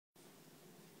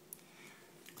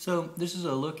So this is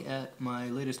a look at my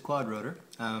latest quadrotor.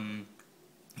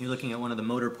 You're looking at one of the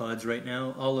motor pods right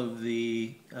now. All of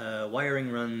the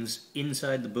wiring runs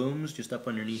inside the booms, just up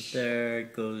underneath there.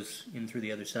 It goes in through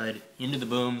the other side into the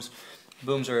booms. The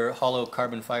booms are hollow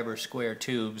carbon fiber square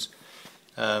tubes.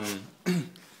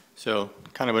 So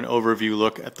kind of an overview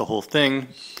look at the whole thing.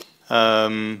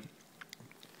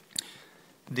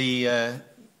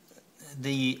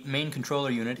 The main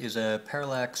controller unit is a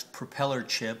Parallax Propeller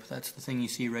chip. That's the thing you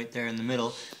see right there in the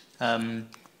middle.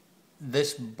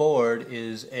 This board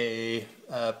is a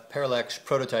Parallax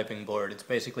prototyping board. It's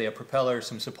basically a propeller,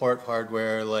 some support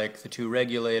hardware like the two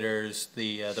regulators,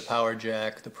 the power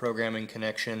jack, the programming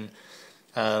connection,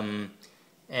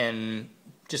 and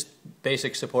just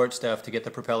basic support stuff to get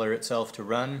the propeller itself to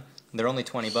run. They're only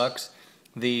 20 bucks.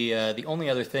 The only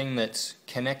other thing that's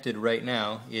connected right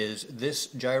now is this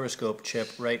gyroscope chip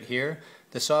right here.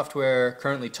 The software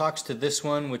currently talks to this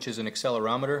one, which is an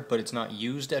accelerometer, but it's not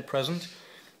used at present.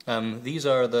 These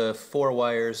are the 4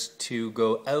 wires to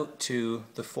go out to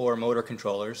the 4 motor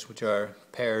controllers, which are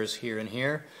pairs here and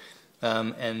here.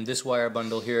 And this wire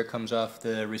bundle here comes off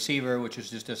the receiver, which is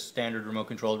just a standard remote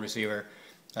controlled receiver.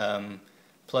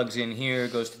 Plugs in here,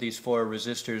 goes to these 4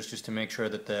 resistors just to make sure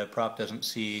that the prop doesn't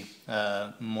see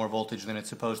more voltage than it's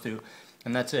supposed to,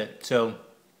 and that's it. So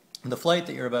the flight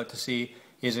that you're about to see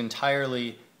is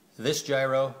entirely this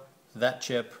gyro, that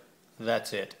chip,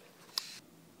 that's it.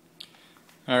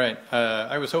 Alright,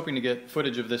 I was hoping to get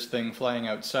footage of this thing flying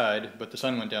outside, but the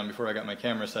sun went down before I got my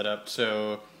camera set up,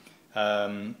 so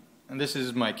and this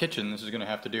is my kitchen. This is going to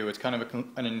have to do. It's kind of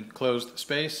an enclosed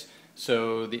space,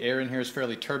 so the air in here is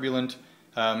fairly turbulent.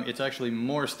 It's actually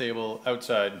more stable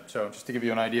outside, so just to give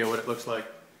you an idea what it looks like.